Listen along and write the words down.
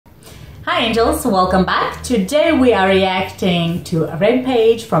Hi Angels, welcome back. Today we are reacting to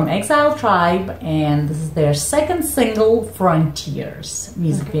Rampage from Exile Tribe, and this is their second single, Frontiers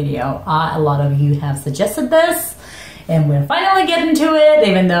music video. A lot of you have suggested this, and we're finally getting to it,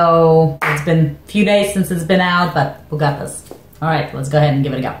 even though it's been a few days since it's been out, but we got this. Alright, let's go ahead and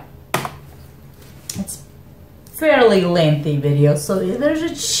give it a go. It's fairly lengthy video, so there's a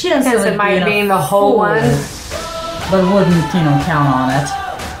chance that it might be the whole one, but wouldn't, count on it.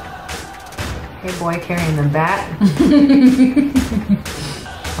 Hey boy carrying the bat. I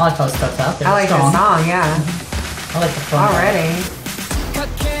like how it starts out. I like the song, yeah. I like the front. Already.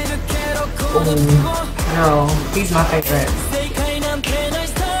 No, he's my favorite.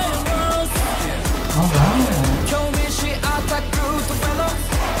 Alright.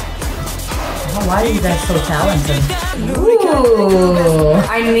 Oh, why are you guys so talented? Ooh.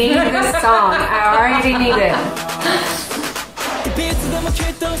 I need this song. I already need it. Look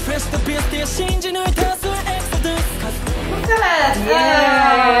at that!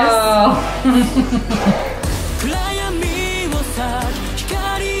 Yes!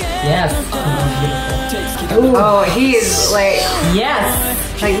 Yes! Oh, he is like...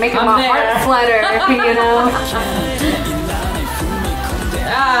 Yes! Like making my heart flutter,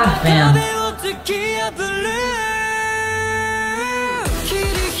 Ah, man.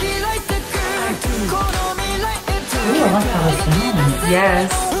 Ooh, I like how it's sounds.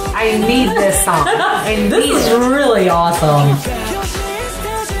 Yes. I need this song. This is really awesome.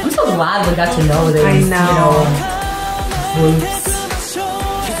 I'm so glad we got to know these, groups.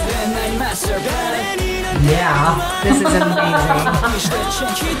 Yeah. This is amazing.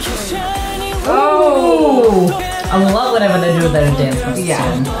 Oh! I love whenever they do their dance moves. Yeah.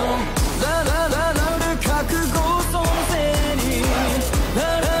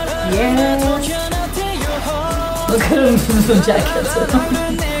 Yeah. Look at him with the jackets.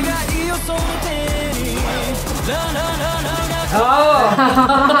 Oh!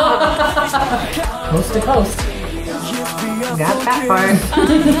 Coast to coast. Got that part.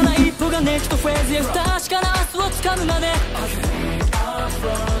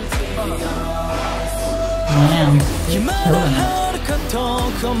 Man, you're killing it.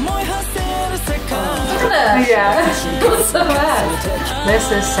 Look at that. Yeah. So bad. This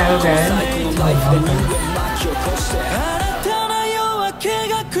is so good.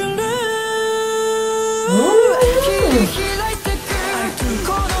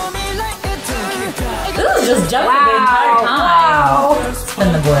 This is just jumping the entire time. Wow. Spin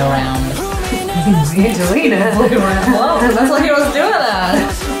the boy around. Angelina. Whoa, that's what he was doing that.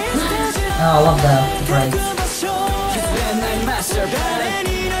 Oh, I love the breaks.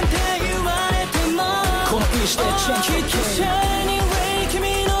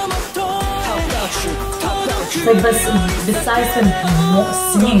 Like, besides them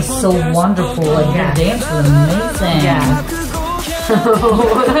singing so wonderful, like their dance was amazing. Yeah.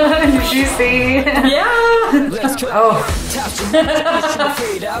 Did you see? Yeah. Oh.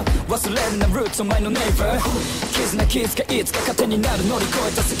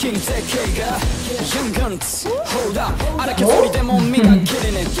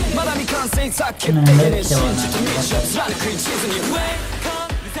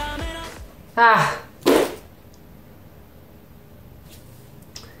 Ah.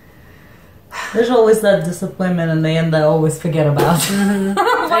 There's always that disappointment in the end that I always forget about.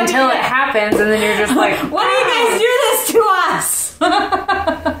 Until it happens, and then you're just like, why do you guys do this to us?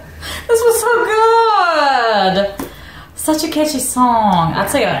 This was so good. Such a catchy song. I'd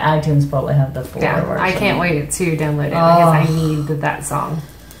say on iTunes probably have the full version. I can't wait to download it because I need that song.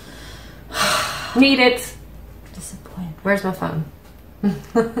 Need it. Disappointed. Where's my phone?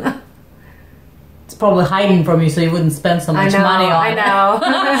 It's probably hiding from you so you wouldn't spend so much money on it. I know.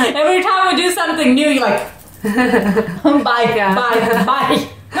 Every time we do something new, you're like, buy.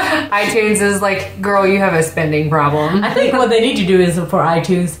 iTunes is like, girl, you have a spending problem. I think what they need to do is for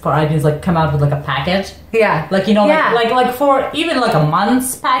iTunes, like come out with like a package. Yeah. Like, like for even like a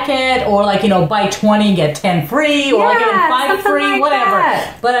month's packet, or like, buy 20, get 10 free, or like even 5 free, like whatever.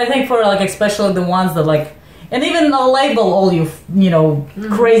 That. But I think for like, especially the ones that like, and even label all you,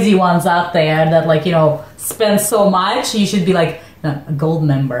 crazy ones out there that like, spend so much, you should be like, a gold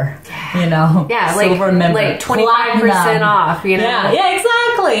member, yeah, silver member, like 25% off, Yeah,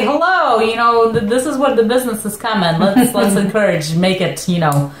 exactly. Hello, this is what the business is coming. Let's encourage, make it,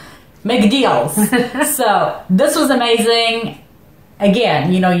 make deals. So this was amazing.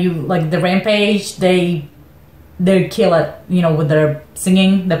 Again, you like the Rampage, they kill it, with their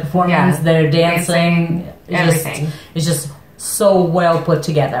singing, their performance, their dancing, everything. It's just so well put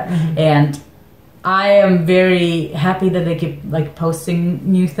together, and I am very happy that they keep like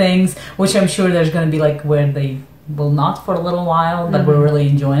posting new things, which I'm sure there's going to be like where they will not for a little while, but we're really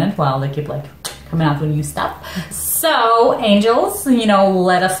enjoying it while they keep like coming out with new stuff. So, angels, you know,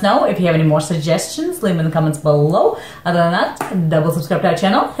 let us know if you have any more suggestions. Leave them in the comments below. Other than that, double subscribe to our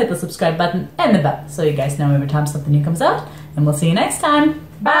channel, hit the subscribe button and the bell so you guys know every time something new comes out. And we'll see you next time.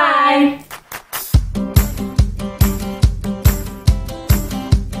 Bye!